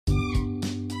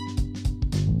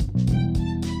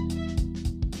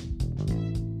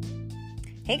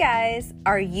Hey guys,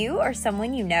 are you or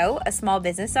someone you know a small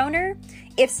business owner?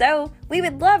 If so, we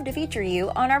would love to feature you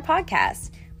on our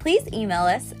podcast. Please email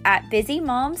us at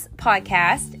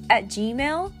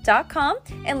busymomspodcast@gmail.com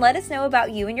and let us know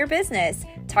about you and your business.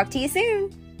 Talk to you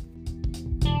soon.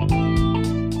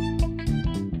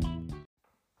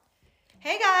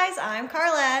 Hey guys, I'm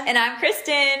Carla. And I'm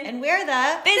Kristen. And we're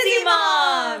the Busy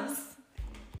Moms.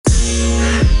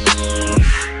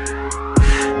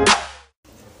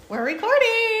 We're recording.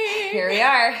 Here we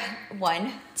are.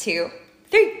 1, 2,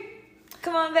 3.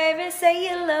 Come on, baby, say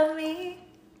you love me.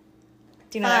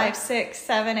 Do you know 5, 6,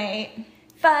 7, 8.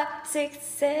 5, 6,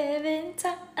 7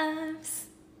 times.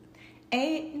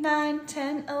 8, 9,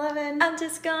 10, 11. I'm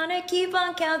just gonna keep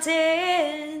on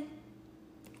counting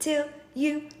till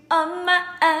you are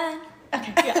mine.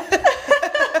 Okay, yeah.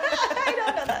 I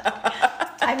don't know that.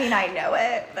 I mean, I know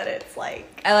it, but it's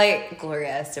like... I like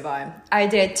Gloria Estefan. I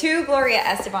did 2 Gloria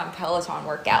Estefan Peloton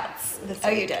workouts this week. Oh,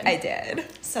 you did? I did.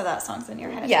 So that song's in your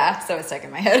head. Yeah, so it's stuck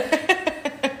in my head.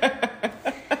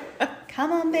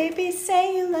 Come on, baby,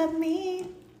 say you love me.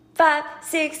 5,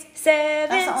 6, 7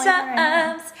 That's the only one I know.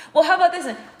 times. Well, how about this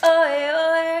one? Oh,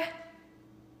 yeah,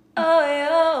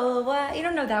 oh, why? You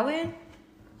don't know that one?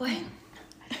 What?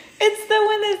 It's the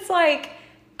one that's like,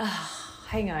 oh,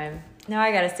 hang on. Now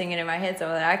I gotta sing it in my head so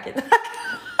that I can.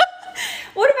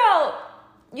 What about,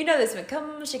 you know this one?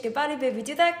 Come shake your body, baby,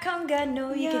 do that conga.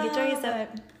 No, you can control yourself.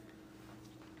 But...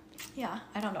 Yeah,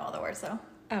 I don't know all the words though.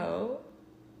 Oh.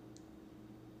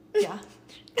 Yeah.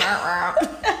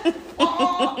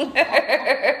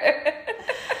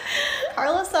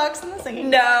 Carla sucks in the singing.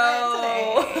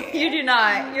 No, today. you do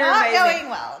not. You're not amazing. going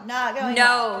well. Not going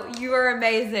well. No, you are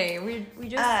amazing. We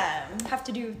just Um, have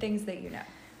to do things that you know.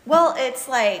 Well, it's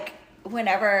like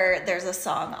whenever there's a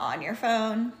song on your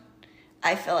phone,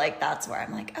 I feel like that's where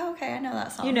I'm like, oh, okay, I know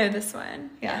that song. You know this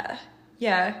one. Yeah.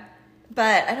 Yeah.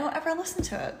 But I don't ever listen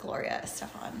to Gloria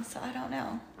Estefan, so I don't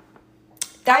know.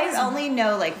 That I is only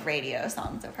know like radio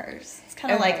songs of hers. It's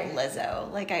kind of Okay. like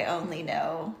Lizzo. Like I only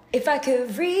know. If I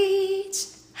could reach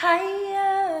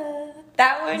higher.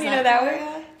 That one, Is you that know that Gloria?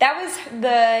 one? That was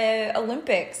the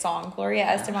Olympic song, Gloria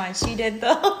Estefan. She did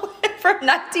the from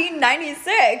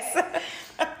 1996.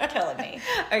 Killing me.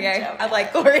 Okay, Joke. I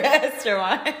like Gloria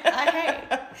Estefan. Hey,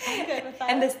 I'm good with that.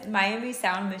 And this Miami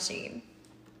Sound Machine.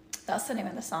 That's the name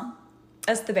of the song.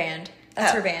 That's the band.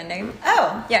 That's Oh. her band name.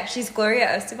 Oh. Yeah, she's Gloria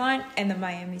Estefan and the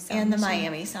Miami Sound And the Machine.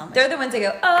 Miami Sound. They're the ones that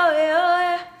go, oh,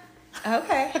 yeah,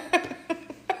 Okay.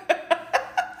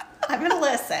 I'm going to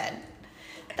listen.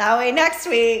 That way next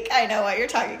week I know what you're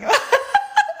talking about.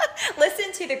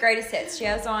 Listen to the greatest hits. She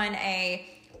has on a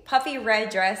puffy red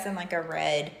dress and like a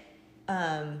red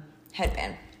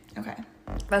headband. Okay.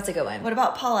 That's a good one. What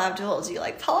about Paula Abdul? Do you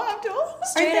like Paula Abdul?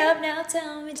 Straight up now,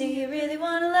 tell me, do you really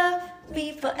want to love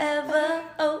me forever?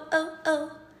 Oh, oh,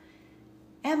 oh.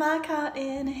 Am I caught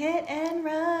in a hit and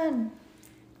run?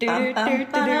 Do, Bum, bum, do, do,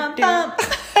 ba-dum, do. bum.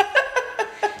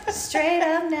 Straight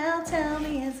up now, tell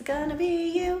me, is it gonna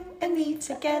be you and me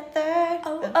together?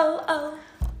 Oh, oh, oh.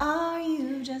 Are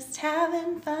you just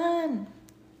having fun?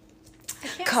 I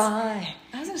can't Caught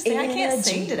I was gonna say I can't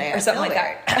sing today. or I something feel like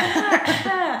weird.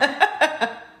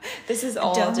 that. This is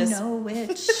all Don't just, know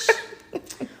which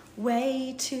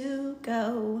way to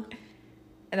go.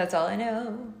 and that's all I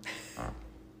know.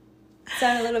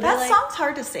 Sound a little bit That like song's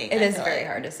hard to sing. it I is feel very like.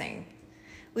 hard to sing.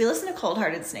 We listen to Cold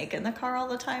Hearted Snake in the car all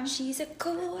the time. She's a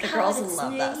cold The girls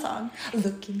love that song.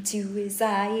 Look into his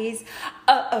eyes.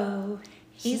 Uh-oh.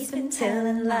 He's been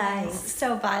telling lies.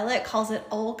 So Violet calls it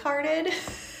old carded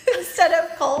instead of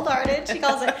cold hearted. She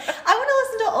calls it, I want to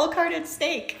listen to old carded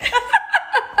snake.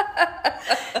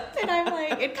 And I'm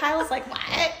like, and Kyle's like,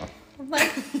 what? I'm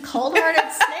like, cold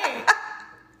hearted snake.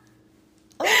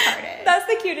 Old hearted. That's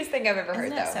the cutest thing I've ever heard,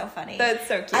 Isn't that though. so funny? That's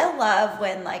so cute. I love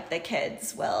when like the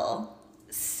kids will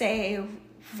say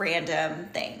random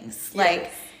things.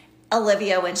 Like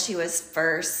Olivia when she was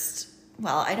first,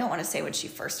 well, I don't want to say when she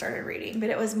first started reading, but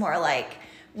it was more like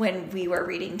when we were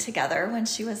reading together when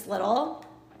she was little.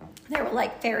 There were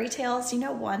like fairy tales,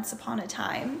 once upon a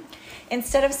time.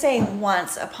 Instead of saying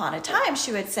once upon a time,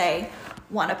 she would say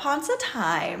one upon a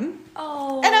time.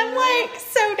 Oh. And I'm like,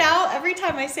 so now every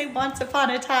time I say once upon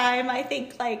a time, I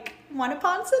think like one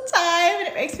upon a time, and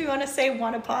it makes me want to say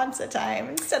one upon a time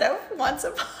instead of once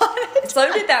upon a time.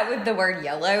 Sloan did that with the word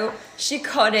yellow. She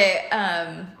called it,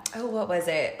 what was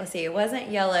it? Let's see, it wasn't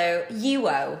yellow,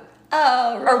 Yewo.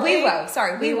 Oh, really? Or Weewo.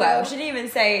 Sorry, Weewo. She didn't even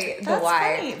say the That's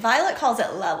Y. funny. Violet calls it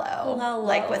Lello. Lello.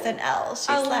 Like with an L. She's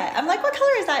Oh, like, I'm like, what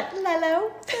color is that?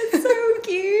 Lello. That's so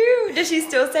cute. Does she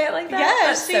still say it like that?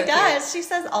 Yes, That's she so does. She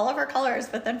says all of her colors,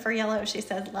 but then for yellow, she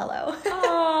says Lello.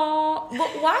 Oh,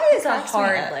 but Y is a Cracks me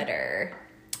hard up. letter.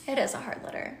 It is a hard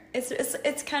letter.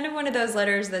 It's kind of one of those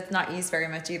letters that's not used very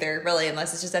much either, really,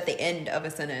 unless it's just at the end of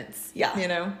a sentence. Yeah. You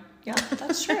know? Yeah,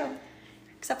 that's true.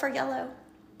 Except for yellow.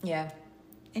 Yeah.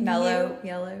 And Mellow,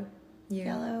 yellow, you.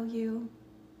 Yellow, you.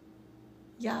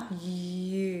 Yeah.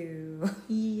 You.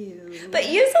 You. But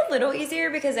U's a little easier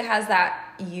because it has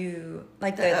that U,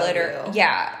 like the letter. OU.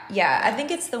 Yeah. I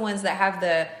think it's the ones that have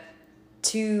the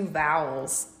two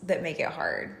vowels that make it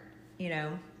hard, you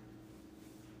know?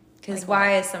 Because Like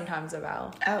Y is sometimes a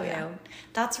vowel. Oh, you yeah. know?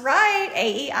 That's right.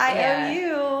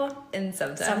 A-E-I-O-U. And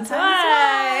sometimes Sometimes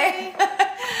Y.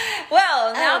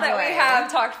 Well, now Oh, that we boy.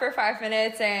 have talked for 5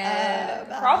 minutes and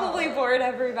About- probably bored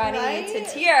everybody Right? to What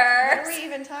tears. are we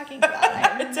even talking about? I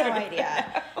have no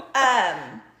idea.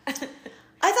 I thought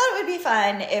it would be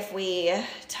fun if we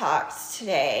talked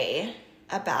today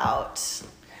about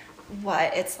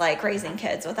what it's like raising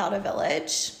kids without a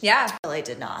village. Yeah. Really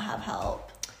did not have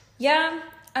help. Yeah.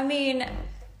 I mean,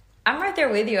 I'm right there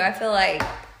with you. I feel like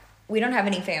we don't have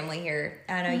any family here.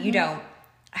 I know you don't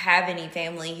have any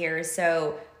family here.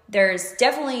 So there's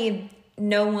definitely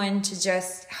no one to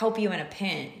just help you in a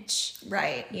pinch.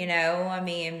 Right. You know, I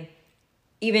mean,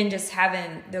 even just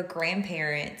having the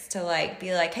grandparents to like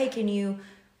be like, hey, can you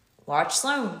watch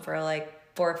Sloan for like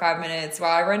 4 or 5 minutes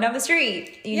while I run down the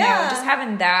street? You know, Yeah. just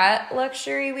having that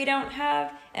luxury we don't have.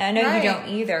 And I know Right. you don't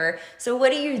either. So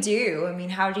what do? I mean,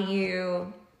 how do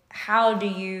you,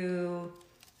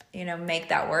 you know, make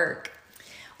that work?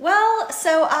 Well,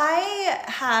 so I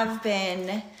have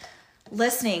been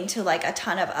listening to like a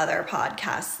ton of other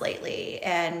podcasts lately,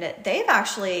 and they've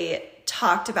actually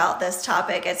talked about this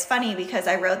topic. It's funny because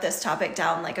I wrote this topic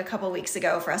down like a couple weeks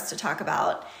ago for us to talk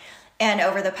about. And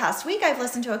over the past week, I've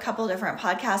listened to a couple different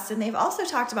podcasts, and they've also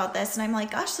talked about this. And I'm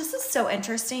like, gosh, this is so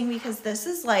interesting because this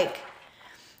is like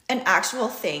an actual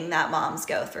thing that moms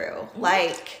go through.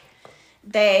 Like,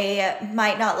 they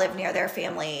might not live near their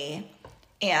family,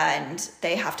 and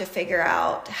they have to figure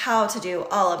out how to do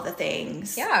all of the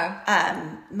things.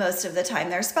 Yeah. Most of the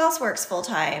time their spouse works full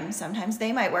time. Sometimes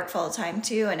they might work full time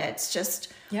too, and it's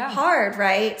just hard,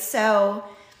 right? So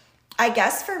I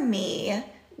guess for me,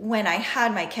 when I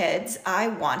had my kids, I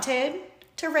wanted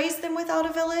to raise them without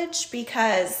a village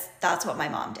because that's what my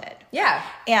mom did. Yeah.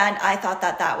 And I thought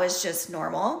that that was just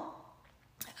normal.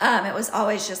 It was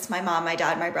always just my mom, my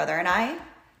dad, my brother, and I.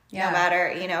 Yeah. No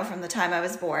matter, you know, from the time I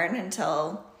was born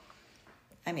until,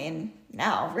 I mean,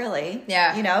 now, really.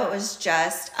 Yeah. You know, it was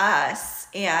just us.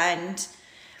 And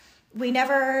we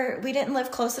didn't live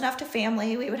close enough to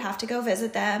family. We would have to go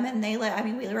visit them. And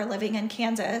we were living in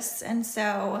Kansas. And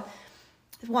so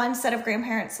one set of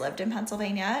grandparents lived in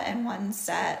Pennsylvania and one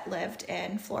set lived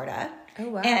in Florida. Oh,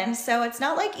 wow. And so it's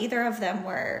not like either of them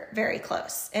were very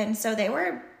close. And so they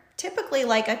were typically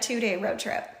like a 2-day road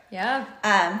trip. Yeah.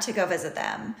 To go visit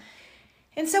them.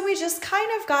 And so we just kind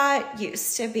of got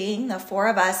used to being the 4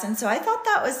 of us. And so I thought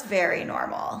that was very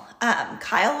normal.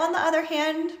 Kyle, on the other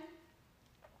hand,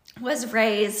 was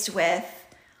raised with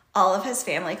all of his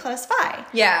family close by.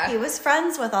 Yeah. He was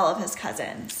friends with all of his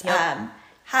cousins. Yep.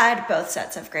 Had both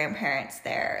sets of grandparents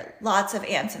there. Lots of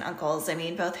aunts and uncles. I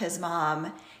mean, both his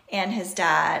mom and his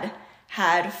dad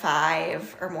had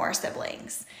 5 or more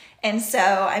siblings. And so,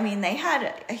 I mean, they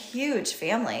had a huge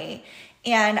family.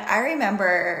 And I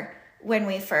remember when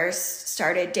we first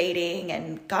started dating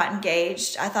and got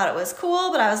engaged, I thought it was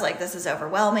cool, but I was like, this is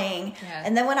overwhelming. Yeah.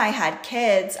 And then when I had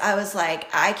kids, I was like,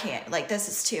 I can't, like, this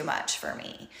is too much for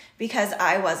me because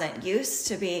I wasn't used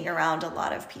to being around a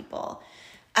lot of people.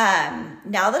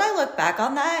 Now that I look back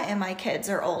on that and my kids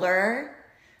are older,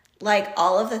 like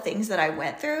all of the things that I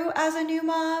went through as a new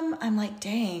mom, I'm like,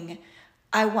 dang,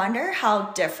 I wonder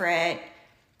how different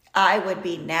I would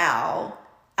be now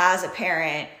as a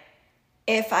parent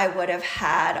if I would have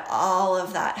had all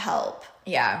of that help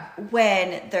Yeah.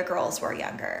 when the girls were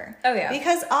younger. Oh, yeah.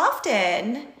 Because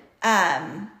often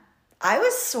I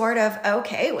was sort of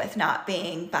okay with not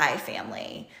being by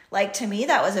family. Like, to me,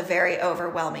 that was a very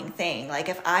overwhelming thing. Like,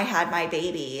 if I had my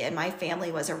baby and my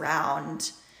family was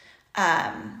around,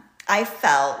 I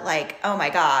felt like, oh my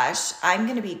gosh, I'm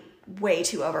going to be way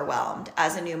too overwhelmed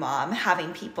as a new mom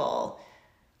having people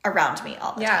around me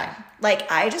all the time.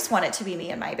 Like, I just want it to be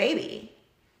me and my baby.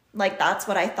 Like, that's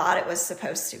what I thought it was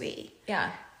supposed to be.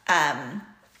 Yeah.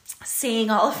 Seeing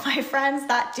all of my friends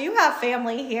that do have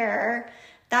family here,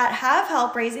 that have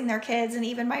help raising their kids. And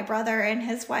even my brother and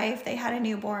his wife, they had a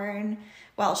newborn.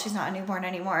 Well, she's not a newborn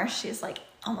anymore. She's like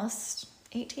almost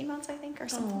 18 months, I think, or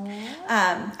something.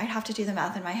 I'd have to do the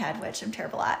math in my head, which I'm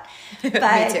terrible at. But Me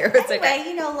too. It's anyway, okay.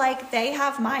 you know, like they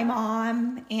have my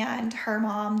mom and her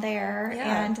mom there,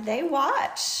 and they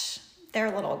watch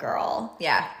their little girl.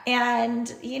 Yeah.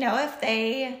 And, you know, if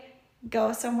they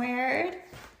go somewhere,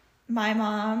 my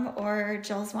mom or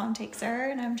Jill's mom takes her,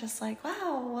 and I'm just like,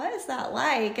 wow, what is that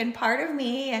like? And part of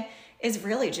me is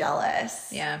really jealous.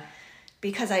 Yeah.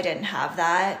 Because I didn't have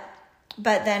that.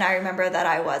 But then I remember that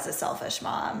I was a selfish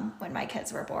mom when my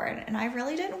kids were born, and I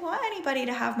really didn't want anybody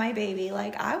to have my baby.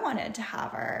 Like, I wanted to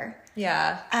have her.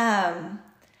 Yeah.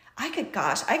 I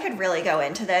could really go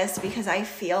into this because I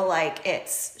feel like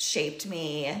it's shaped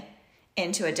me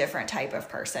into a different type of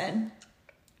person.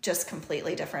 Just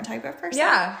completely different type of person.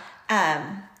 Yeah.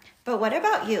 But what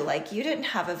about you? Like, you didn't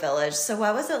have a village. So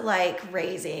what was it like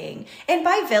raising? And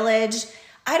by village,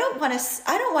 I don't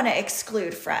want to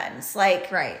exclude friends.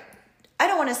 Like, Right. I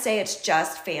don't want to say it's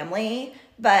just family,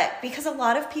 but because a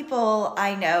lot of people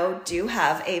I know do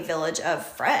have a village of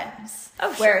friends.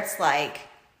 Oh, where sure. it's like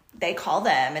they call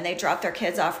them and they drop their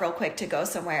kids off real quick to go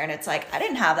somewhere, and it's like, I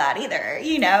didn't have that either,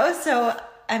 you know? So,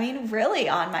 I mean, really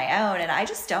on my own, and I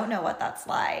just don't know what that's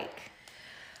like.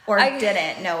 Or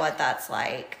didn't know what that's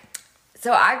like.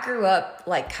 So I grew up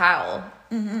like Kyle.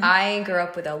 Mm-hmm. I grew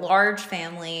up with a large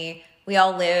family. We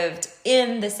all lived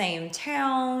in the same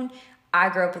town. I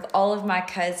grew up with all of my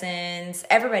cousins.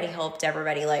 Everybody helped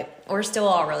everybody. Like, we're still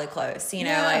all really close. You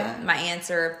know, like my aunts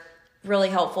are really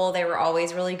helpful. They were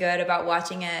always really good about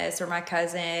watching us, or my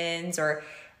cousins, or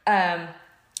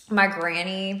my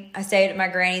granny. I stayed at my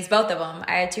granny's, both of them.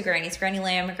 I had two grannies, Granny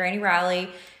Lamb and Granny Riley.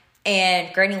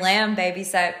 And Granny Lamb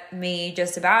babysat me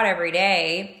just about every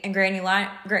day. And Granny Riley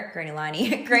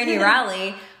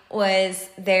was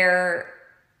there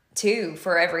too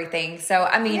for everything. So,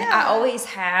 I mean, I always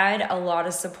had a lot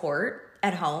of support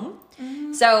at home.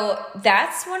 Mm-hmm. So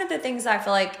that's one of the things I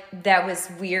feel like that was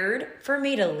weird for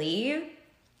me to leave,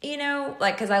 you know,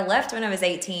 like, cause I left when I was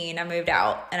 18, I moved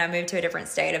out and I moved to a different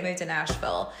state. I moved to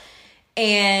Nashville.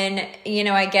 And, you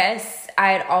know, I guess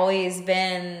I had always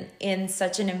been in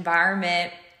such an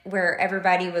environment where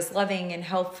everybody was loving and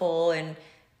helpful, and,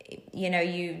 you know,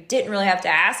 you didn't really have to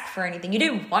ask for anything. You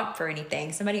didn't want for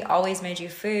anything. Somebody always made you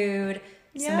food.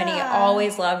 Yeah. Somebody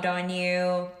always loved on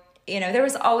you. You know, there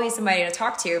was always somebody to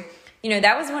talk to. You know,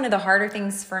 that was one of the harder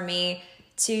things for me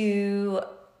to,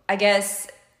 I guess,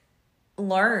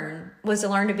 learn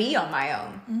to be on my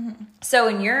own. Mm-hmm. So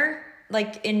when you're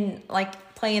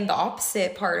playing the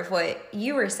opposite part of what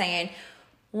you were saying,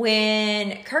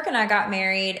 when Kirk and I got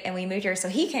married and we moved here, so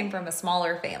he came from a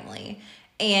smaller family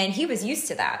and he was used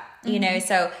to that, you know,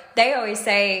 so they always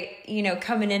say, you know,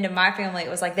 coming into my family, it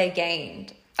was like they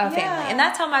gained a family, and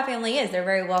that's how my family is. They're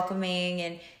very welcoming,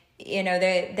 and, you know,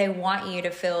 they want you to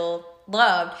feel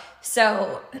loved.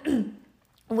 So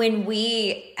when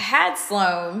we had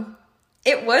Sloan,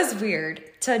 it was weird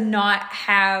to not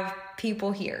have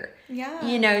people here. Yeah.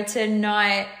 You know, to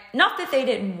not that they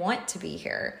didn't want to be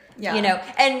here. Yeah. You know,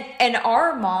 and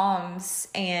our moms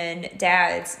and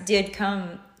dads did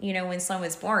come, you know, when Sloan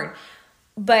was born.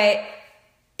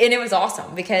 And it was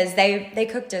awesome because they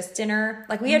cooked us dinner.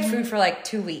 Like, we had food for like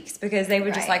 2 weeks because they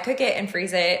would just like cook it and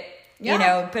freeze it, you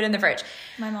know, put it in the fridge.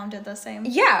 My mom did the same.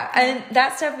 Yeah. And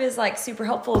that stuff is like super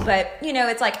helpful. But, you know,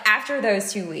 it's like after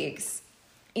those 2 weeks,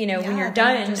 you know, when you're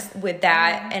done with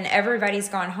that and everybody's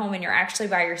gone home and you're actually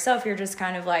by yourself, you're just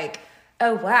kind of like,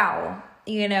 oh, wow,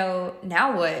 you know,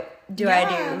 now what do I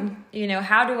do? You know,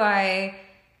 how do I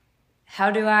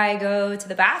go to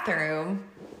the bathroom,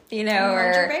 you know,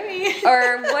 or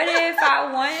what if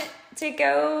I want to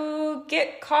go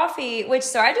get coffee,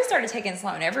 so I just started taking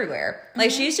Sloan everywhere.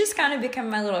 Like, she's just kind of become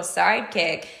my little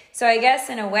sidekick. So I guess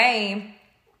in a way,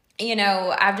 you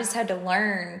know, I've just had to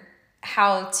learn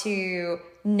how to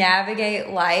navigate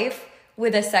life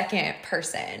with a second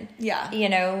person. Yeah. You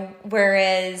know,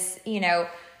 whereas, you know,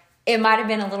 it might have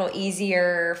been a little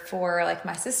easier for like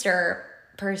my sister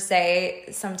per se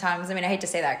sometimes. I mean, I hate to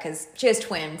say that because she has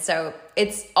twins, so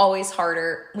it's always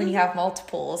harder when you have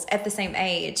multiples at the same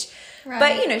age. Right.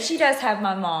 But, you know, she does have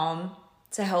my mom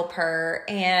to help her,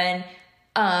 and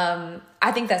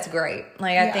I think that's great.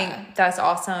 Like, I think that's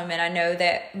awesome, and I know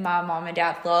that my mom and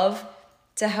dad love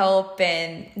to help,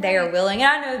 and they are willing.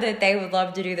 And I know that they would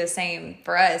love to do the same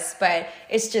for us, but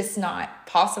it's just not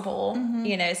possible,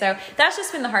 you know? So that's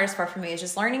just been the hardest part for me, is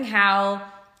just learning how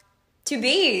to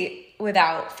be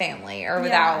without family or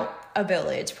without a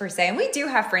village per se. And we do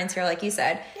have friends here, like you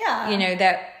said, you know,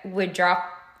 that would drop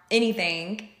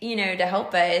anything, to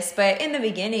help us. But in the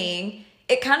beginning,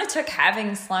 it kind of took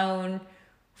having Sloan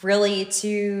really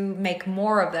to make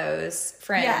more of those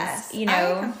friends. Yes,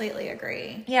 I completely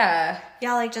agree. Yeah.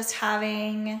 Yeah, like just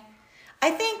having, I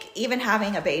think even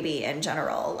having a baby in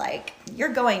general, like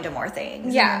you're going to more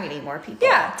things. Yeah. You're meeting more people.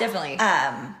 Yeah, definitely.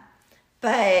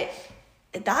 But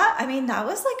that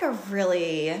was like a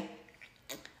really,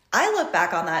 I look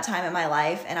back on that time in my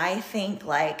life and I think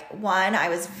like, one, I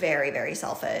was very, very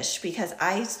selfish because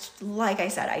like I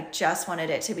said, I just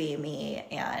wanted it to be me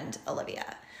and Olivia.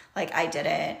 Like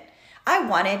I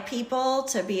wanted people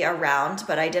to be around,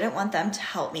 but I didn't want them to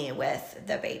help me with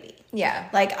the baby. Yeah.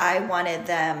 Like I wanted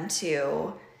them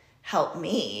to help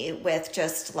me with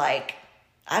just like,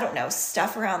 I don't know,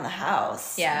 stuff around the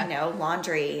house. Yeah.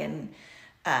 Laundry and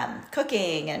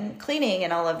cooking and cleaning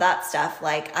and all of that stuff.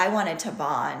 Like I wanted to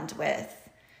bond with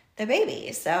the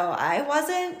baby. So I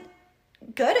wasn't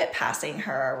good at passing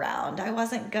her around. I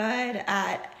wasn't good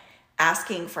at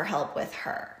asking for help with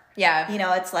her. Yeah.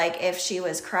 It's like if she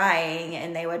was crying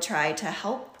and they would try to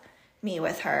help me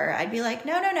with her, I'd be like,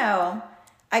 no,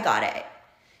 I got it.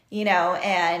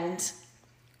 And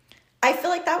I feel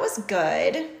like that was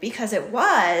good because it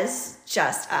was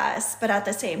just us. But at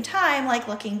the same time, like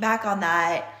looking back on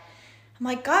that, I'm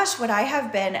like, gosh, would I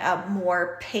have been a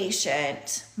more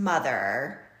patient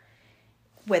mother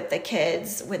with the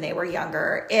kids when they were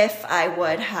younger if I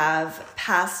would have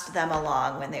passed them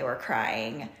along when they were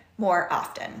crying more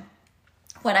often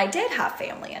when I did have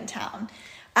family in town.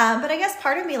 But I guess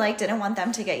part of me like didn't want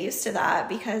them to get used to that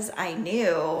because I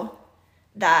knew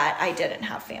that I didn't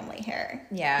have family here.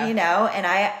 Yeah. And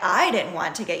I didn't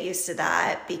want to get used to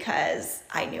that because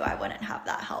I knew I wouldn't have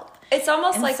that help. It's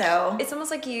almost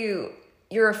like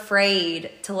you're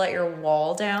afraid to let your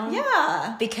wall down.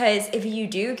 Yeah. Because if you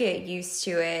do get used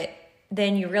to it,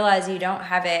 then you realize you don't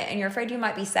have it and you're afraid you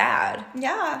might be sad.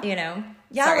 Yeah.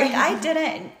 Yeah, Sorry. like I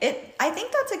didn't. I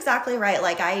think that's exactly right.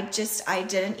 Like I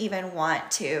didn't even want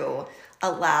to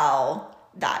allow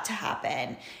that to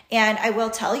happen. And I will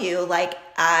tell you, like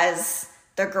as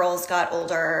the girls got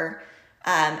older,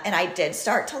 and I did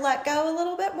start to let go a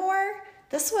little bit more.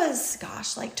 This was,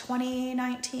 like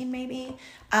 2019 maybe,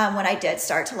 when I did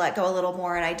start to let go a little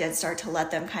more and I did start to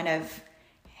let them kind of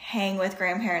hang with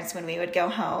grandparents when we would go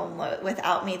home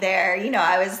without me there.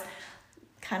 I was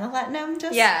kind of letting them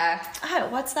just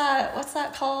what's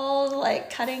that called, like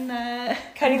cutting the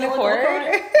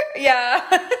cord. Yeah.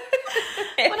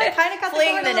 When I kind of cut the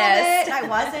cord a little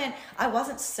bit, I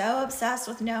wasn't so obsessed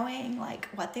with knowing like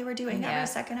what they were doing every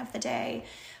second of the day.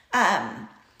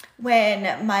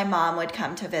 When my mom would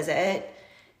come to visit,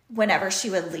 whenever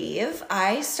she would leave,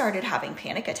 I started having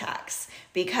panic attacks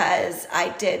because I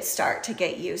did start to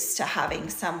get used to having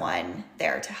someone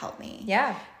there to help me.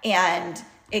 Yeah. And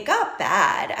it got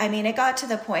bad. I mean, it got to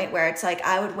the point where it's like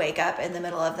I would wake up in the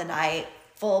middle of the night,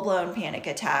 full-blown panic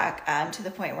attack, to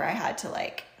the point where I had to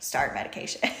like start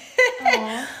medication.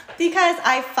 Because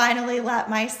I finally let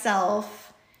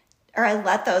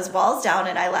those walls down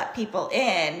and I let people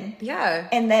in. Yeah.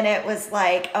 And then it was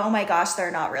like, oh my gosh,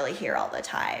 they're not really here all the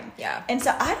time. Yeah. And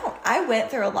so I went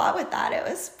through a lot with that. It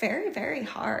was very, very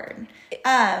hard.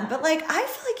 But like, I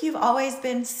feel like you've always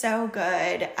been so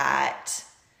good at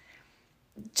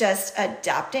just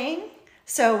adapting.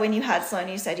 So when you had Sloan,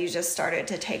 you said you just started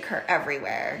to take her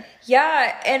everywhere.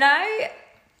 Yeah. And I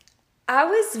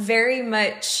was very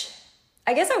much,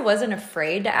 I guess I wasn't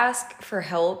afraid to ask for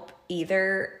help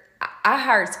either. I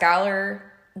hired Skylar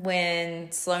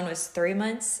when Sloan was 3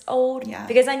 months old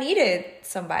because I needed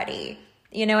somebody,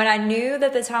 and I knew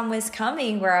that the time was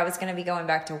coming where I was going to be going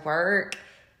back to work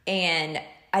and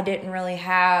I didn't really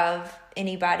have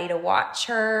anybody to watch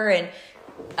her. And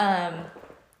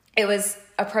it was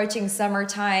approaching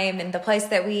summertime and the place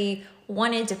that we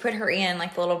wanted to put her in,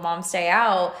 like the little Mom's Day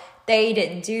Out, they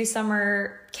didn't do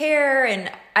summer care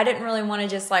and I didn't really want to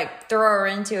just like throw her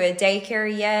into a daycare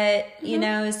yet,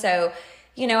 So,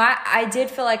 I did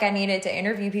feel like I needed to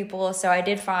interview people. So I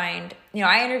did find,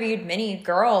 I interviewed many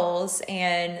girls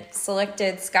and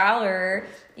selected Skylar,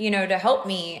 to help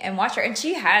me and watch her. And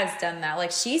she has done that.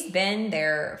 Like she's been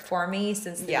there for me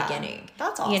since the beginning.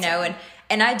 That's awesome.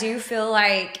 And I do feel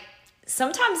like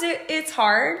sometimes it's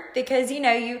hard because,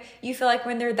 you feel like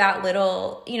when they're that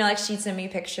little, like she'd send me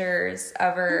pictures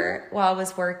of her while I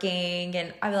was working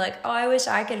and I'd be like, oh, I wish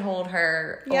I could hold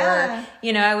her. Yeah.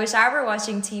 Or, I wish I were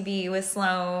watching TV with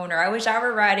Sloan or I wish I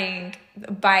were riding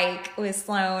a bike with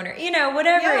Sloan or,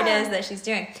 whatever it is that she's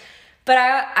doing. But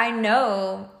I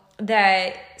know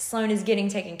that Sloan is getting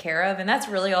taken care of and that's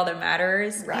really all that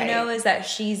matters, right. Is that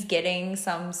she's getting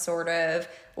some sort of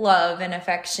love and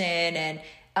affection and,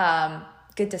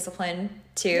 good discipline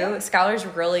too. Yeah. Skylar's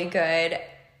really good.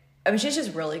 I mean, she's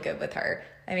just really good with her.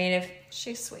 I mean, if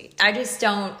she's sweet. I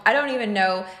don't even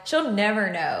know. She'll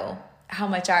never know how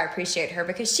much I appreciate her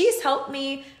because she's helped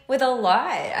me with a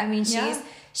lot. I mean,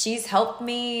 she's helped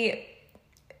me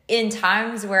in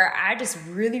times where I just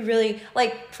really, really,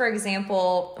 like, for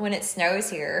example, when it snows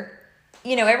here,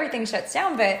 you know, everything shuts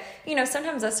down, but, you know,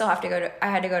 sometimes I still have to I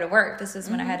had to go to work. This is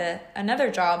when I had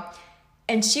another job.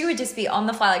 And she would just be on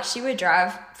the fly. Like, she would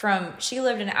drive she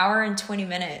lived an hour and 20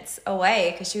 minutes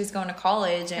away because she was going to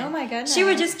college. And oh my goodness. She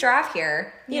would just drive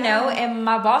here, you know, and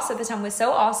my boss at the time was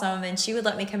so awesome. And she would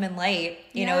let me come in late,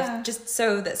 you know, just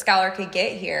so that Skylar could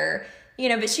get here, you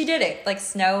know, but she did it like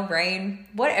snow, rain,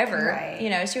 whatever, right. You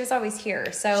know, she was always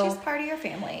here. So she's part of your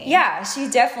family. Yeah. She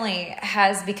definitely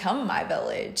has become my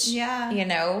village, you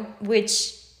know,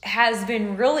 which has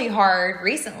been really hard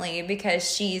recently because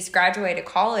she's graduated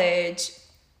college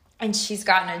and she's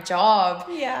gotten a job.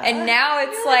 Yeah. And now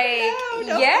it's no,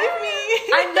 don't leave me.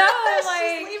 I know.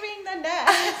 Like, she's leaving the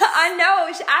nest. I know.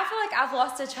 I feel like I've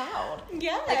lost a child.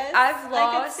 Yes. Like, I've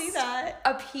lost I can see that.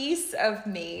 a piece of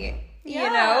me, you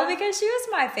know, because she was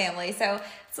my family. So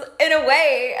in a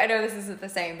way, I know this isn't the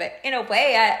same, but in a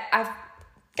way, I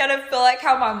kind of feel like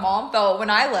how my mom felt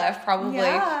when I left, probably.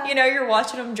 Yeah. You know, you're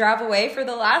watching them drive away for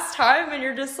the last time and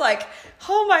you're just like,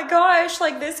 oh my gosh,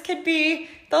 like this could be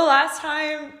the last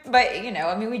time. But, you know,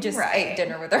 I mean, we just ate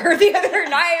dinner with her the other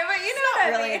night, but you know what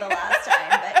I mean. Not really the last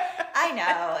time, but I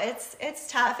know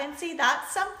it's tough. And see,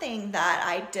 that's something that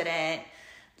I didn't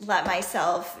let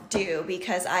myself do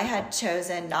because I had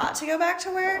chosen not to go back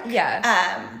to work.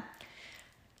 Yeah.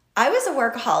 I was a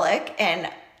workaholic,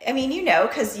 and I mean, you know,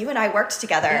 because you and I worked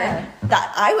together,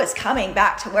 that I was coming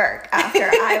back to work after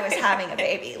I was having a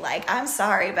baby. Like, I'm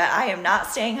sorry, but I am not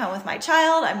staying home with my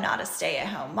child. I'm not a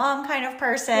stay-at-home mom kind of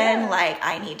person. Yeah. Like,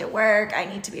 I need to work. I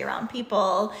need to be around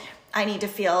people. I need to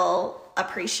feel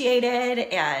appreciated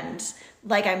and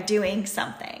like I'm doing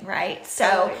something, right?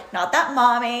 So, not that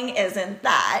momming isn't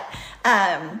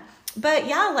that. But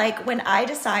yeah, like when I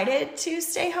decided to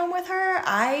stay home with her,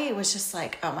 I was just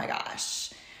like, oh my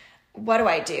gosh, what do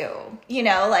I do? You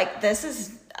know, like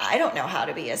I don't know how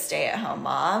to be a stay-at-home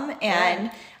mom.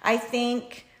 And I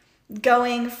think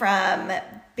going from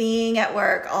being at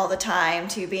work all the time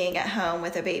to being at home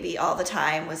with a baby all the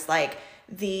time was like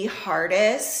the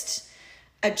hardest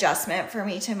adjustment for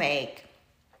me to make.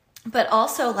 But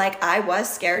also, like, I was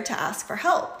scared to ask for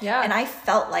help. Yeah. And I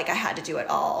felt like I had to do it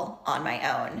all on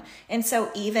my own. And so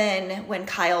even when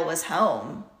Kyle was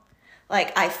home,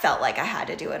 like, I felt like I had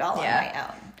to do it all on my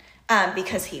own.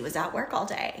 Because he was at work all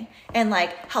day. And,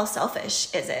 like, how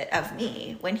selfish is it of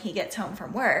me when he gets home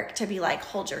from work to be like,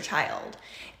 hold your child?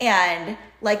 And,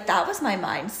 like, that was my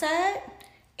mindset.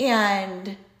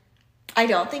 And I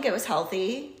don't think it was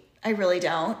healthy. I really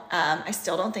don't. I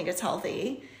still don't think it's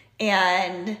healthy.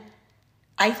 And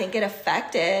I think it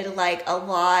affected like a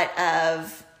lot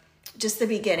of just the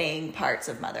beginning parts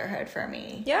of motherhood for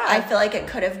me. Yeah. I feel like it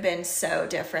could have been so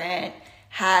different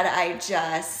had I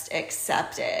just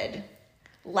accepted,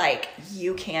 like,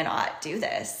 you cannot do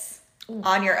this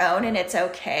on your own and it's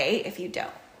okay if you don't.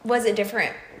 Was it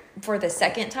different for the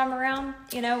second time around,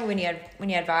 you know, when you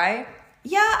had Vi?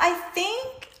 Yeah,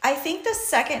 I think the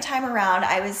second time around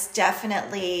I was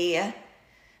definitely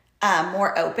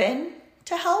more open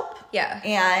to help. Yeah.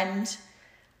 And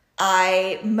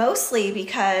I mostly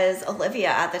because Olivia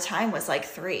at the time was like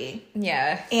 3.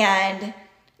 Yeah. And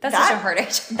that's such a hard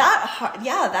age.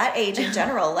 That age in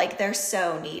general, like they're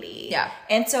so needy. Yeah.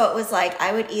 And so it was like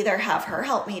I would either have her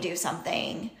help me do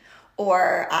something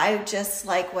or I just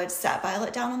like would set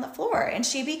Violet down on the floor. And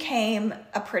she became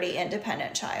a pretty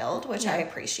independent child, which I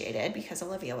appreciated because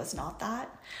Olivia was not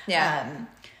that. Yeah.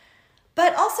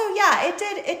 But also, yeah,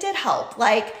 it did help.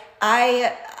 Like,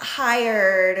 I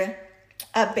hired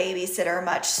a babysitter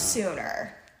much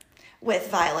sooner with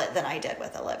Violet than I did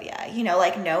with Olivia. You know,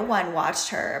 like, no one watched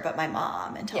her but my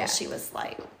mom until she was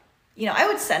like, you know, I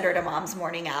would send her to Mom's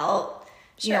Morning Out.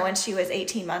 Sure. You know, when she was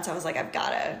 18 months, I was like, I've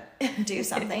got to do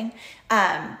something.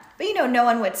 But, you know, no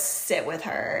one would sit with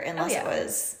her unless it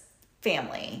was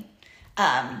family.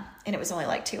 And it was only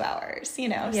like 2 hours, you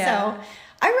know. Yeah. So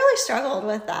I really struggled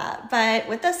with that. But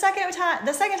with the second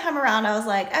time around, I was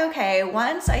like, okay,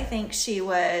 once I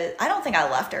don't think I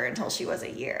left her until she was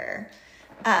a year.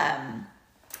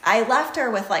 I left her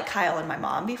with like Kyle and my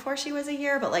mom before she was a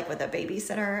year, but like with a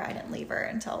babysitter, I didn't leave her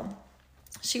until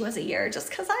she was a year just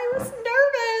because I was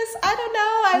nervous. I don't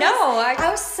know.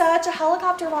 I was such a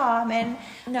helicopter mom. And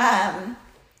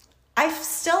I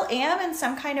still am in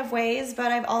some kind of ways,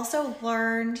 but I've also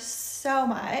learned so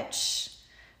much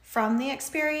from the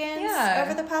experience Yeah.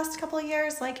 over the past couple of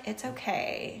years. Like, it's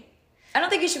okay I don't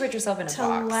think you should put yourself in a to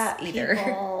box let either.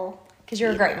 people Because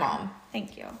you're a great be. mom.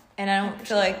 Thank you. And I don't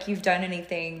feel like you've done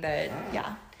anything that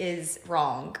Yeah. is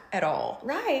wrong at all.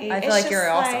 Right. I feel It's like just you're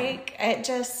awesome. like, it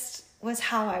just was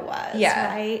how I was.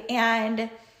 Yeah. Right. And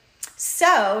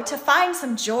so to find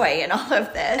some joy in all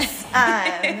of this,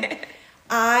 I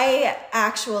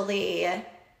actually,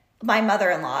 my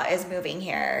mother-in-law is moving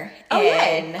here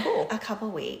in Cool. a couple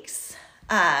weeks.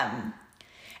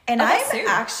 And that's I'm soon.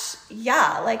 actually,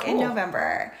 like in Cool.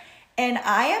 November. And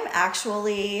I am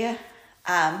actually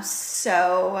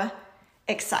so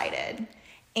excited.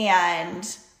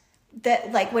 And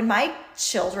that, like, when my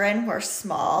children were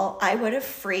small, I would have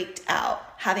freaked out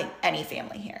having any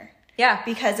family here. Yeah.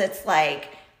 Because it's like,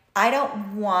 I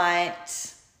don't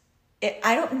want it,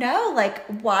 I don't know, like,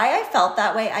 why I felt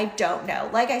that way. I don't know.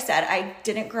 Like I said, I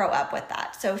didn't grow up with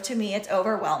that. So to me, it's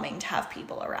overwhelming to have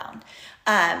people around.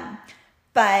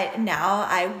 But now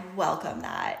I welcome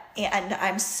that. And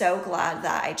I'm so glad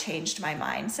that I changed my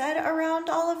mindset around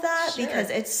all of that, Sure. because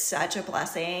it's such a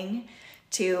blessing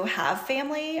to have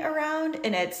family around.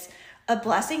 And it's a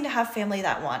blessing to have family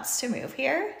that wants to move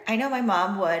here. I know my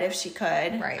mom would if she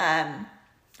could. Right.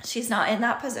 She's not in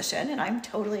that position, and I'm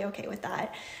totally okay with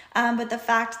that. But the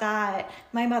fact that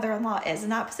my mother-in-law is in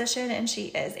that position and she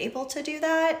is able to do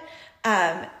that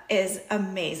is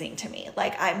amazing to me.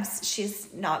 Like,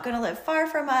 she's not going to live far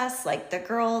from us. Like, the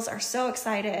girls are so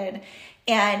excited,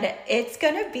 and it's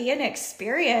going to be an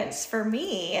experience for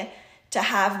me to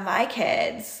have my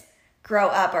kids grow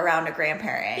up around a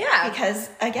grandparent. Yeah. Because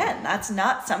again, that's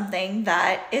not something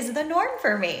that is the norm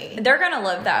for me. They're going to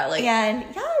love that. Like, And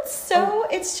yeah,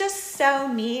 it's just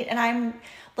so neat. And I'm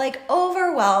like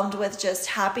overwhelmed with just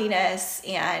happiness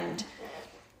and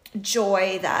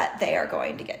joy that they are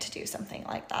going to get to do something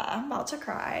like that. I'm about to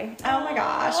cry. Oh my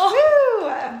gosh. Woo!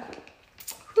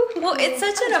 well, it's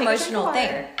such an emotional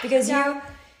thing because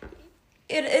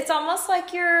it's almost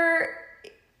like you're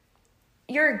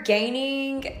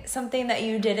gaining something that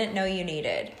you didn't know you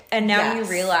needed. And now you Yes.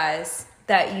 realize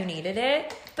that you needed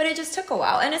it, but it just took a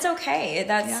while, and it's okay.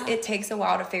 Yeah. It takes a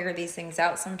while to figure these things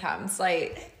out sometimes.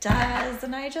 Like, It does.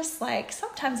 And I just like,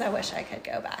 sometimes I wish I could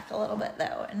go back a little bit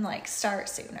though and like start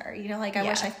sooner. You know, like I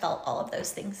wish Yeah. I felt all of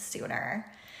those things sooner.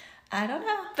 I don't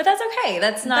know. but that's okay.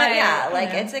 That's not, But yeah, you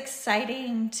like know. it's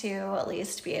exciting to at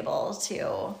least be able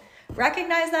to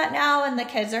recognize that now, and the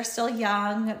kids are still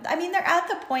young. I mean, they're at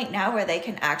the point now where they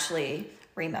can actually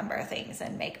remember things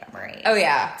and make memories. Oh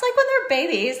yeah. It's like when they're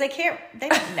babies, they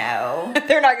don't know.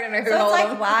 They're not going to know who So to it's hold like,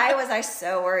 them. why was I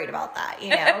so worried about that, you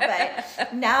know?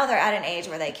 But now they're at an age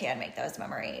where they can make those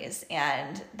memories,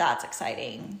 and that's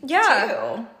exciting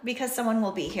Yeah. too, because someone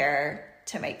will be here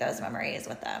to make those memories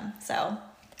with them. So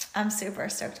I'm super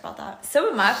stoked about that. Some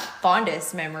of my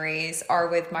fondest memories are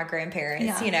with my grandparents,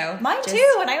 Yeah. you know. Mine just-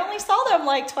 too, and I only saw them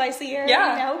like twice a year,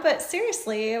 Yeah. you know? But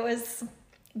seriously, it was,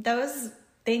 those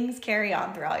things carry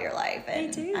on throughout your life.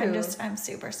 And do. I'm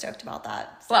super stoked about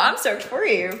that. So, Well, I'm stoked for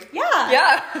you. yeah.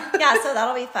 Yeah. Yeah, so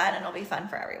that'll be fun, and it'll be fun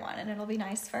for everyone, and it'll be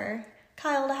nice for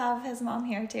Kyle to have his mom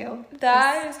here too.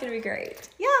 That is going to be great.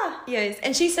 Yeah. Yes.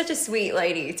 And she's such a sweet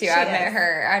lady, too. She I've met is.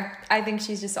 her. I think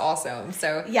she's just awesome.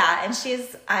 So, Yeah, and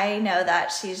I know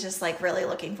that she's just like really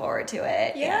looking forward to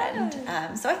it. Yeah.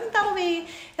 And so I think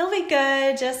it'll be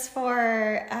good just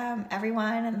for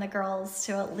everyone and the girls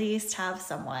to at least have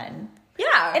someone.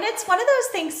 yeah. And it's one of those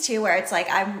things too where it's like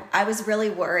I was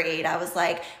really worried. I was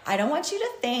like, I don't want you to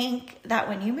think that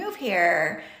when you move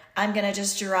here, I'm going to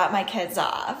just drop my kids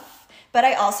off. But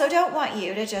I also don't want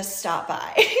you to just stop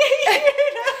by.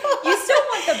 You You still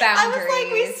want the I was like,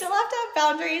 we boundaries. still have to have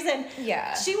boundaries. And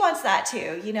Yeah. she wants that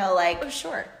too. You know, like, Oh,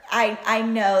 sure. I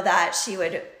know that she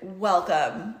would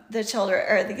welcome the children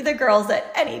or the girls at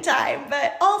any time,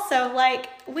 but also like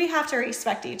we have to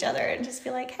respect each other and just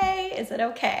be like, hey, is it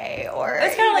okay? Or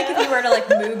It's kind of like if you were to like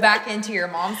move back into your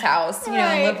mom's house, you know,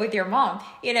 and Right. live with your mom.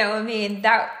 You know, I mean,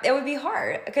 that it would be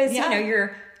hard because Yeah. you know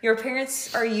your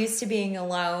parents are used to being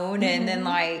alone, and then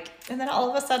like and then all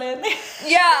of a sudden,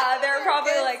 yeah, they're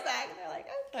probably like they're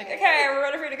like, okay, we're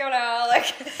ready for you to go now.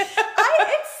 Like,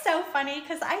 it's so funny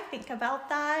because I think about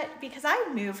that because I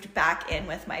moved back in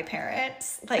with my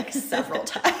parents like several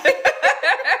times.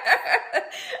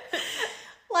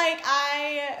 Like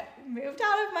I moved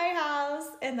out of my house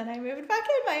and then I moved back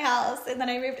in my house and then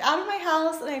I moved out of my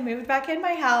house and I moved back in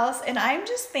my house, and I'm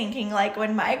just thinking like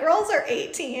when my girls are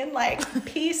 18, like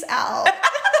peace out.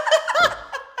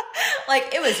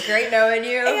 like it was great knowing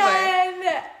you. But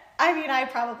And I mean, I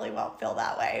probably won't feel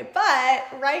that way,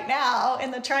 but right now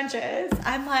in the trenches,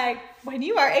 I'm like, when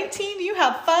you are 18, you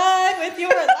have fun with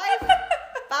your life.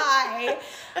 Bye.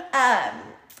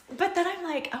 But then I'm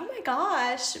like, oh my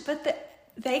gosh, but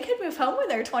they could move home when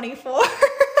they're 24.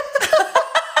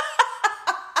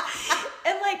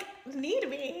 And like need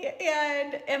me.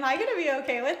 And am I going to be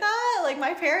okay with that? Like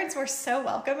my parents were so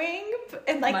welcoming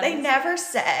and like they never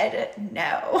said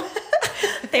no.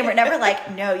 They were never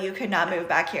like, no, you could not move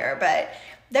back here. But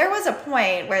there was a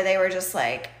point where they were just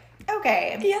like,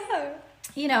 okay. Yeah.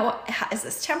 You know, is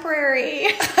this temporary?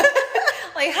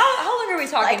 Like, how long are we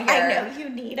talking like, here? I know you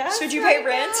need us. Should you pay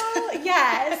rent?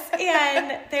 Yes.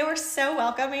 And they were so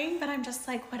welcoming, but I'm just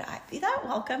like, would I be that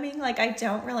welcoming? Like, I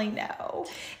don't really know.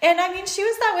 And I mean, she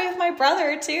was that way with my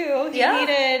brother too. He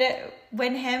needed,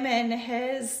 when him and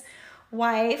his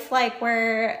wife like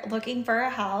were looking for a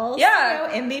house, you know,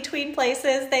 in between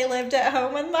places, they lived at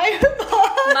home with my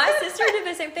mom. My sister did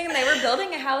the same thing. They were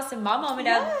building a house, and my mom and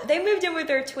dad, they moved in with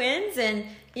their twins, and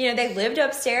you know, they lived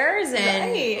upstairs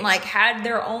and like had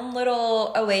their own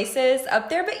little oasis up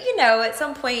there. But you know, at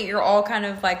some point you're all kind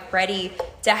of like ready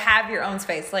to have your own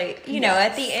space. Like, you know,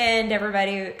 at the end,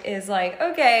 everybody is like,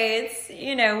 okay, it's,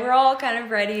 you know, we're all kind of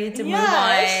ready to move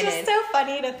on. It's just so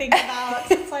funny to think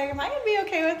about. It's like, am I going to be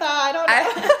okay with that? I don't know.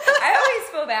 I always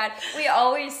feel bad. We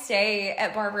always stay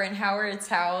at Barbara and Howard's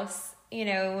house, you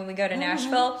know, when we go to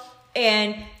Nashville.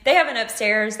 And they have an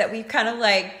upstairs that we've kind of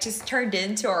like just turned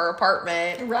into our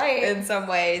apartment. Right. In some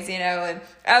ways, you know. And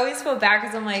I always feel bad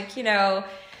because I'm like, you know,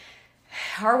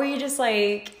 are we just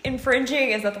like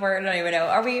infringing? Is that the word? I don't even know.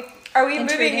 Are we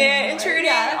intruding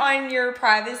on your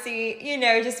privacy, you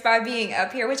know, just by being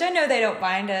up here, which I know they don't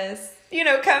mind us, you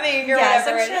know, coming or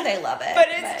whatever. I'm sure they love it. But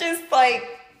it's just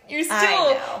like, you're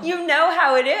still, you know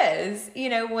how it is, you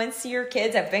know, once your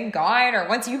kids have been gone or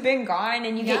once you've been gone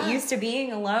and you get used to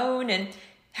being alone and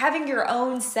having your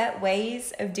own set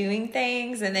ways of doing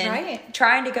things and then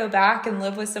trying to go back and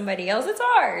live with somebody else. It's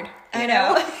hard, you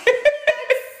know.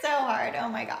 It's so hard. Oh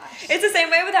my gosh. It's the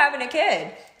same way with having a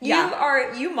kid. You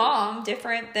mom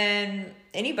different than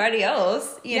anybody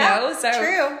else, you know? So,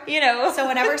 true. You know. So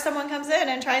whenever someone comes in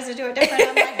and tries to do it different,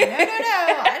 I'm like, no,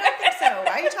 I don't think so.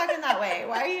 Why are you talking that way?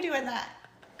 Why are you doing that?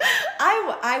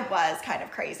 I was kind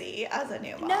of crazy as a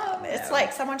new mom. It's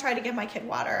like someone tried to give my kid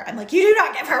water. I'm like, you do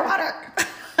not give her water.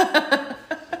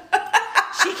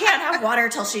 She can't have water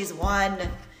till she's 1.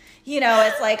 You know,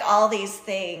 it's like all these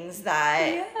things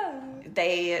that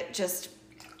they just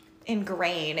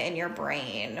ingrain in your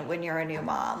brain when you're a new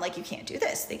mom. Like, you can't do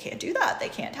this, they can't do that, they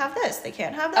can't have this, they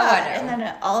can't have that. And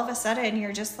then all of a sudden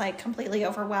you're just like completely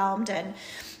overwhelmed. And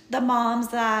the moms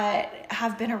that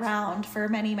have been around for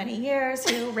many, many years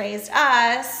who raised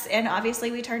us, and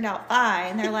obviously we turned out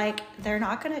fine, they're like, they're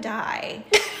not gonna die.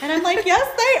 And I'm like, yes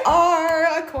they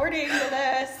are, according to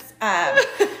this.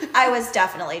 I was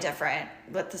definitely different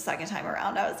with the second time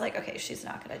around. I was like, okay, she's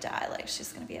not gonna die, like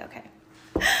she's gonna be okay.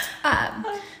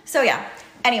 So yeah,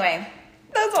 anyway,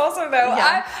 that's awesome though.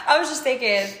 I was just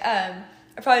thinking, I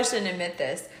probably shouldn't admit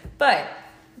this, but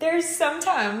there's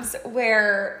sometimes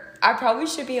where I probably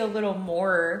should be a little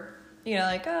more, you know,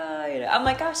 like, oh, you know, I'm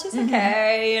like, oh, she's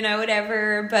okay, you know,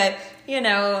 whatever. But, you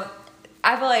know,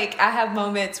 I feel like I have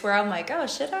moments where I'm like, oh,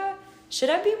 should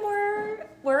I be more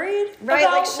worried about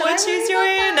like, what she's doing?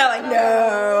 And they're like,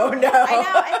 no. I know.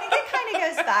 I think it kind of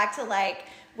goes back to like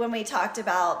when we talked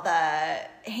about the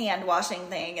hand washing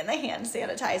thing and the hand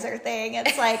sanitizer thing.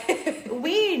 It's like,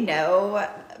 we know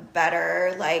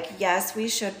better. Like, yes, we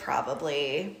should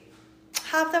probably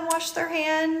have them wash their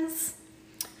hands.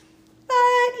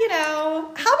 But, you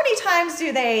know, how many times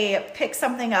do they pick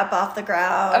something up off the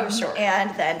ground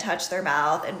and then touch their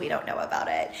mouth and we don't know about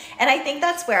it? And I think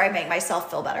that's where I make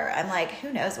myself feel better. I'm like,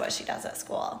 who knows what she does at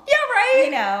school? Yeah, right.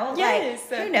 You know, like,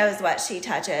 who knows what she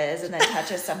touches and then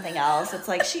touches something else? It's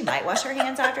like, she might wash her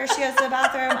hands after she goes to the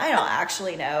bathroom. I don't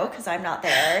actually know because I'm not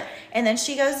there. And then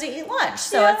she goes to eat lunch.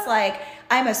 So it's like,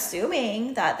 I'm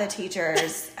assuming that the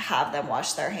teachers have them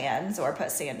wash their hands or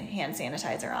put hand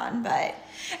sanitizer on, but...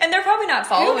 And they're probably not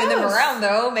following them around,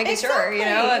 though, making sure, you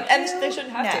know, and they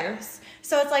shouldn't have to.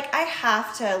 So it's like, I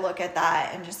have to look at that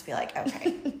and just be like,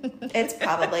 okay, it's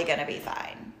probably going to be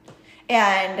fine.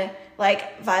 And,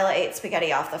 like, Violet ate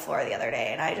spaghetti off the floor the other day,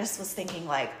 and I just was thinking,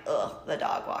 like, ugh, the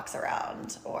dog walks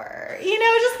around, or, you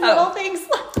know, just little things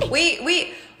like...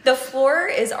 The floor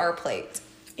is our plate.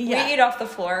 Yeah. We eat off the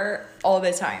floor all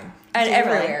the time. And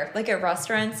everywhere. Like at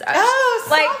restaurants. Listen. Yeah,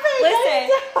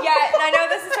 and I know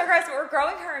this is so gross, but we're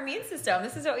growing her immune system.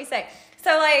 This is what we say.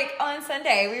 So, like, on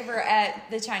Sunday, we were at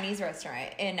the Chinese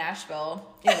restaurant in Nashville,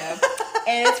 you know.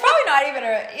 And it's probably not even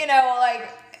you know, like,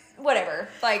 whatever.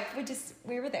 Like,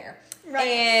 we were there. Right.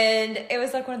 And it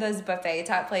was like one of those buffet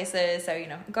type places. So, you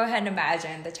know, go ahead and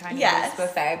imagine the Chinese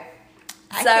buffet.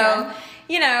 can.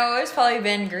 There's probably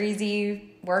been greasy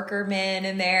worker men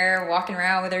in there walking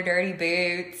around with their dirty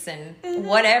boots and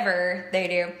whatever they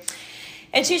do.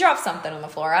 And she dropped something on the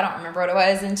floor. I don't remember what it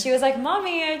was. And she was like,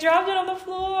 Mommy, I dropped it on the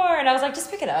floor. And I was like, just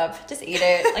pick it up. Just eat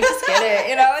it. Like, just get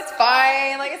it. It's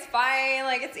fine. Like, it's fine.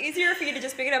 Like, it's easier for you to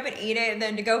just pick it up and eat it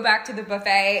than to go back to the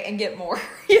buffet and get more.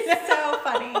 So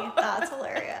funny. That's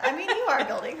hilarious. I mean, you are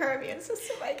building her immune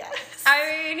system, I guess.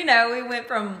 I mean,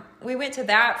 we went to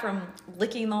that from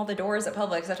licking all the doors at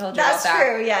Publix. I told you That's about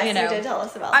that. true. Yes, you did tell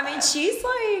us about that. I mean, she's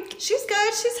good. She's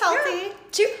healthy.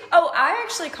 I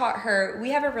actually caught her.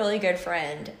 We have a really good friend.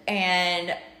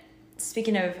 And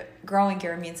speaking of growing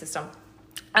your immune system,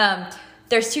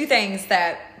 there's two things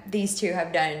that these two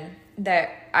have done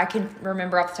that I can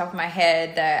remember off the top of my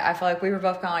head that I feel like we were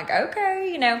both kind of like,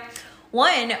 okay,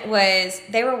 One was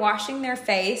they were washing their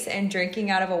face and drinking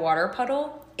out of a water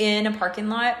puddle in a parking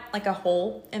lot, like a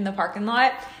hole in the parking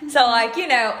lot. So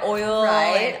oil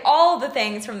and all the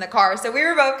things from the car. So we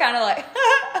were both kind of like,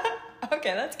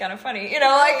 okay, that's kind of funny.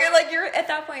 Like you're at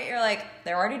that point, you're like,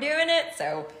 they're already doing it.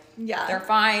 So yeah, they're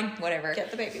fine, whatever.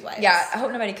 Get the baby wipes. Yeah. I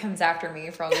hope nobody comes after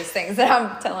me for all these things that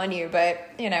I'm telling you, but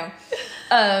the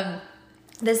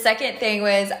second thing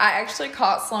was I actually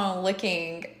caught Sloan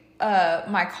licking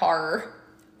my car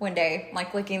one day,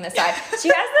 like licking the side. She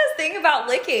has this thing about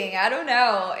licking. I don't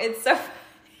know. It's so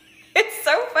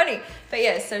funny. But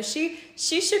yeah, so she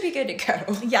should be good to go.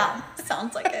 Yeah,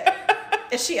 sounds like it.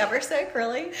 Is she ever sick,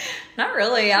 really? Not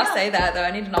really. I'll say that though. I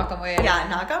need to knock on wood. Yeah,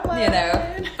 knock on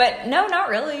wood. But no, not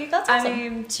really. That's awesome. I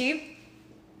mean, she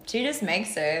just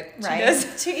makes it. Right.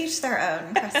 To each their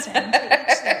own, Kristen. To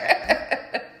each their own.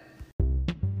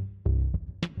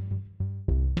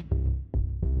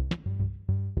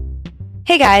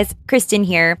 Hey guys, Kristen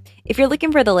here. If you're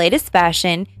looking for the latest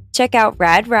fashion, check out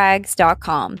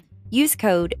radrags.com. Use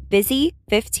code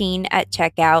BUSY15 at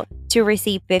checkout to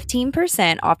receive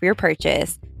 15% off your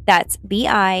purchase. That's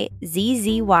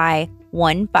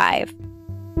BIZZY15.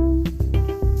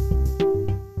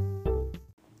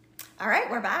 All right,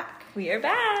 we're back. We are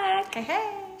back.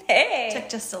 Hey. Took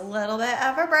just a little bit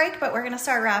of a break, but we're going to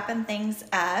start wrapping things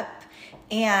up.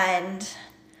 And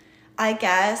I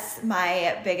guess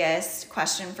my biggest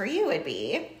question for you would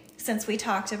be, since we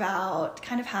talked about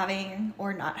kind of having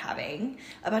or not having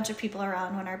a bunch of people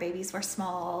around when our babies were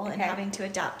small and having to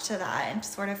adapt to that and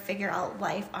sort of figure out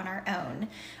life on our own.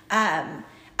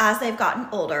 As they've gotten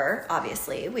older,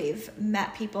 obviously, we've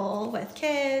met people with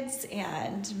kids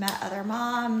and met other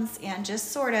moms and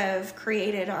just sort of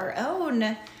created our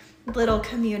own little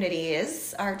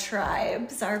communities, our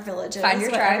tribes, our villages, Find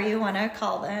your whatever tribe. you want to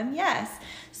call them. Yes.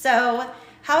 So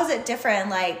how is it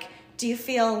different? Like, do you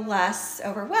feel less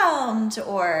overwhelmed,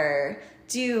 or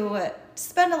do you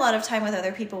spend a lot of time with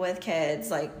other people with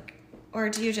kids? Or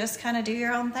do you just kind of do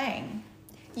your own thing?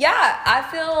 Yeah, I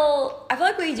feel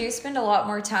like we do spend a lot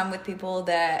more time with people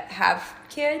that have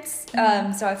kids.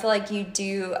 So I feel like I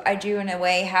do in a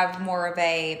way have more of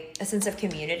a sense of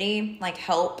community, like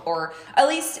help, or at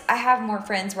least I have more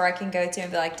friends where I can go to and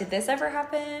be like, did this ever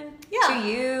happen to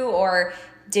you? Or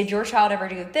did your child ever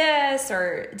do this?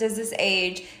 Or does this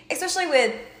age, especially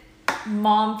with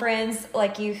mom friends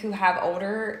like you who have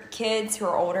older kids who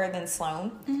are older than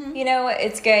Sloan,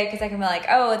 it's good because I can be like,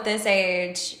 oh, at this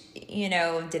age,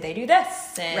 did they do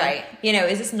this? And,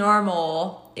 is this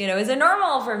normal? Is it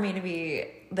normal for me to be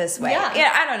this way?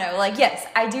 Yeah, I don't know. Yes,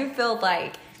 I do feel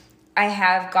like I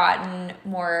have gotten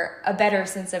a better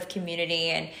sense of community,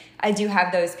 and I do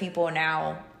have those people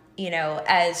now,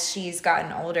 as she's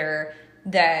gotten older,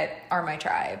 that are my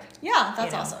tribe. Yeah,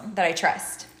 that's awesome. That I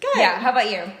trust. Good. Yeah, how about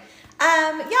you?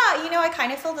 I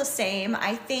kind of feel the same.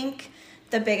 I think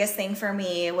the biggest thing for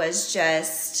me was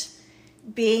just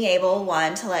being able,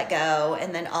 one, to let go,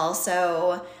 and then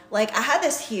also, I had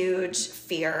this huge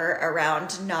fear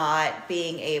around not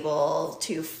being able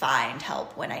to find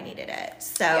help when I needed it.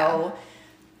 So,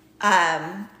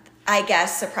 I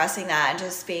guess suppressing that and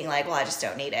just being like, well, I just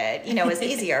don't need it, was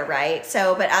easier, right?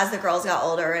 So, but as the girls got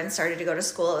older and started to go to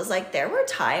school, it was like there were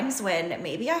times when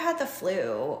maybe I had the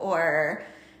flu, or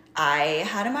I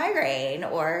had a migraine,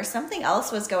 or something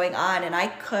else was going on, and I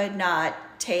could not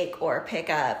take or pick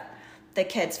up the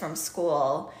kids from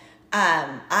school.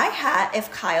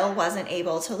 If Kyle wasn't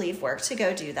able to leave work to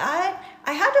go do that,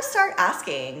 I had to start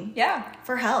asking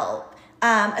for help,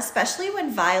 especially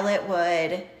when Violet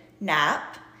would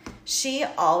nap. She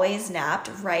always napped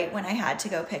right when I had to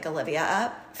go pick Olivia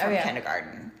up from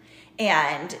kindergarten.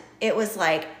 And it was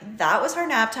like, that was her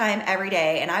nap time every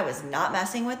day. And I was not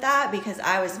messing with that because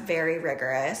I was very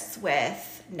rigorous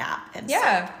with nap and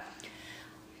stuff.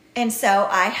 And so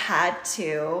I had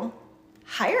to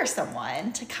hire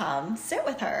someone to come sit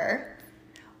with her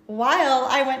while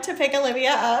I went to pick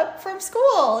Olivia up from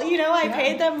school. You know, I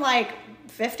paid them like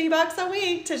 $50 a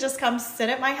week to just come sit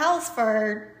at my house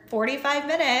for 45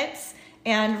 minutes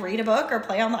and read a book or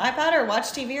play on the iPad or watch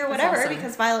TV or whatever,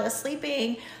 because Violet was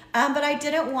sleeping. But I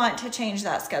didn't want to change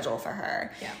that schedule for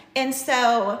her. Yeah. And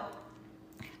so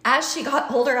as she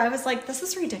got older, I was like, this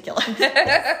is ridiculous.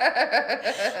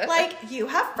 Like, you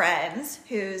have friends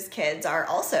whose kids are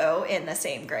also in the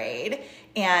same grade,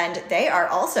 and they are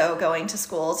also going to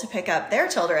school to pick up their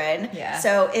children. Yeah.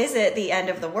 So is it the end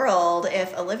of the world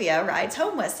if Olivia rides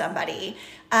home with somebody?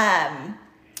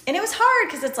 And it was hard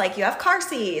because it's like you have car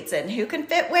seats and who can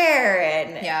fit where,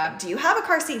 and do you have a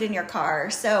car seat in your car?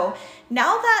 So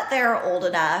now that they're old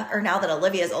enough, or now that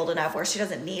Olivia's old enough where she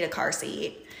doesn't need a car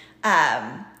seat,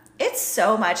 it's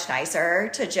so much nicer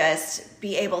to just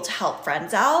be able to help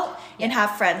friends out and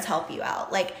have friends help you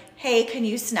out. Like, hey, can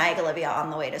you snag Olivia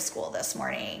on the way to school this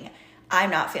morning?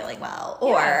 I'm not feeling well.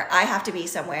 Or I have to be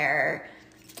somewhere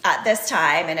at this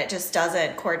time and it just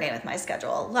doesn't coordinate with my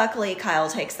schedule. Luckily, Kyle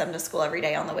takes them to school every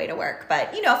day on the way to work.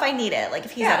 But, you know, if I need it, like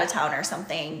if he's out of town or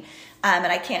something, and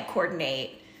I can't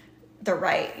coordinate the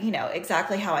right, you know,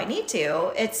 exactly how I need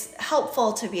to, it's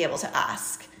helpful to be able to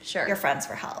ask your friends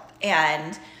for help.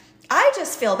 And I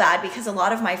just feel bad because a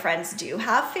lot of my friends do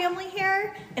have family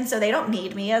here, and so they don't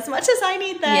need me as much as I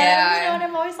need them. Yeah. You know, and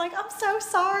I'm always like, I'm so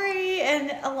sorry.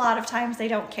 And a lot of times they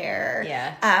don't care.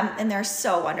 Yeah. And they're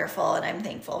so wonderful, and I'm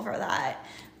thankful for that.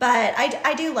 But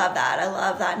I do love that. I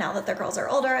love that now that the girls are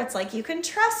older, it's like you can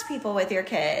trust people with your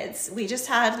kids. We just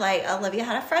had, like, Olivia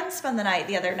had a friend spend the night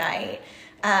the other night.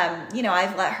 You know,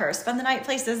 I've let her spend the night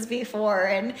places before,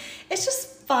 and it's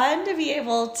just fun to be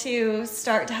able to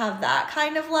start to have that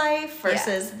kind of life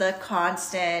versus the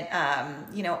constant,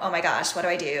 you know, oh my gosh, what do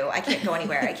I do? I can't go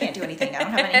anywhere. I can't do anything. I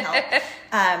don't have any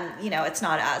help. You know, it's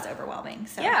not as overwhelming.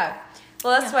 So yeah.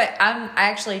 Well, that's what I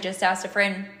actually just asked a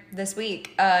friend this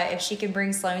week if she can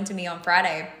bring Sloan to me on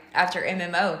Friday after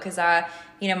MMO, because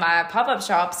you know, my pop-up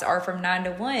shops are from 9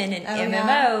 to 1 and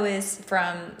MMO is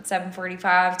from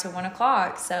 7:45 to 1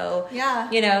 o'clock. So,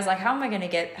 you know, I was like, how am I going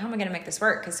to make this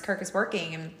work? Because Kirk is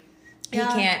working and he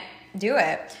can't do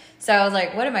it. So I was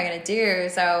like, what am I going to do?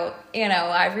 So, you know,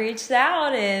 I reached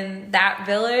out and that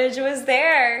village was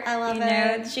there. I love it.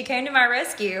 You know, she came to my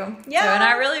rescue. Yeah. So, and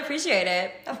I really appreciate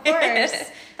it. Of course.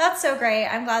 That's so great.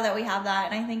 I'm glad that we have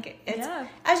that. And I think it's,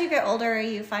 as you get older,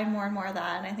 you find more and more of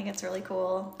that. And I think it's really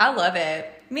cool. I love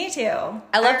it. Me too.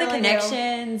 I love the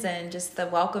connections and just the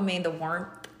welcoming, the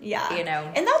warmth. Yeah. You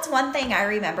know. And that's one thing I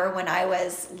remember when I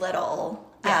was little.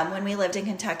 When we lived in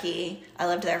Kentucky, I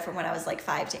lived there from when I was like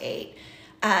 5 to 8.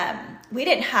 We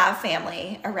didn't have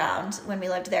family around when we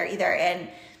lived there either. And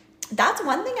that's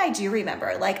one thing I do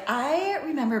remember. Like, I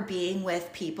remember being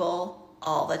with people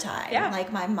all the time. Yeah.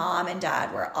 Like, my mom and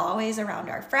dad were always around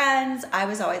our friends. I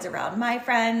was always around my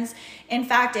friends. In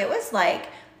fact, it was like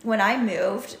when I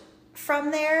moved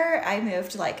from there, I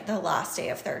moved like the last day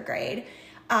of 3rd grade.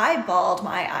 I bawled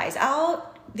my eyes out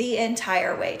the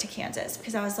entire way to Kansas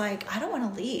because I was like, I don't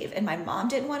want to leave. And my mom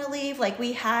didn't want to leave. Like,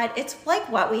 it's like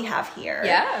what we have here.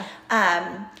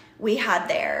 Yeah. We had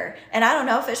there. And I don't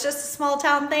know if it's just a small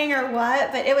town thing or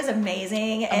what, but it was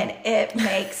amazing. And it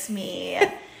makes me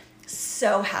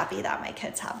so happy that my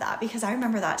kids have that because I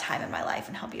remember that time in my life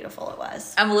and how beautiful it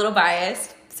was. I'm a little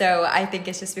biased. So I think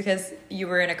it's just because you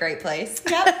were in a great place.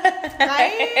 Yep.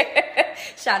 Right?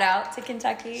 Shout out to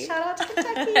Kentucky. Shout out to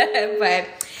Kentucky. But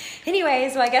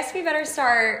anyways, well, I guess we better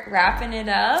start wrapping it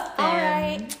up. All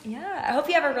right. Yeah. I hope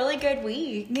you have a really good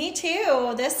week. Me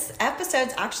too. This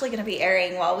episode's actually going to be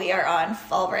airing while we are on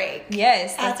fall break.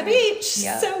 Yes. At the beach.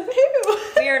 Yep. So woo.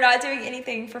 We are not doing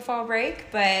anything for fall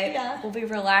break, but we'll be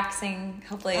relaxing,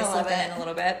 hopefully slipping in a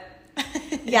little bit.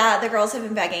 Yeah, the girls have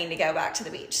been begging to go back to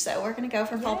the beach, so we're going to go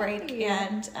for fall break,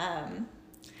 and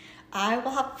I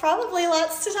will have probably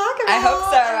lots to talk about. I hope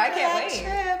so. I can't wait.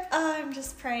 Trip. I'm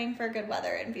just praying for good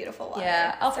weather and beautiful weather.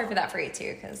 Yeah, I'll pray for that for you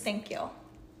too. Thank you.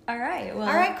 All right. Well,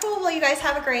 all right, cool. Well, you guys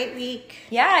have a great week.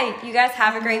 Yeah, you guys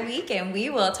have a great week, and we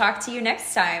will talk to you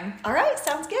next time. All right,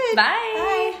 sounds good. Bye.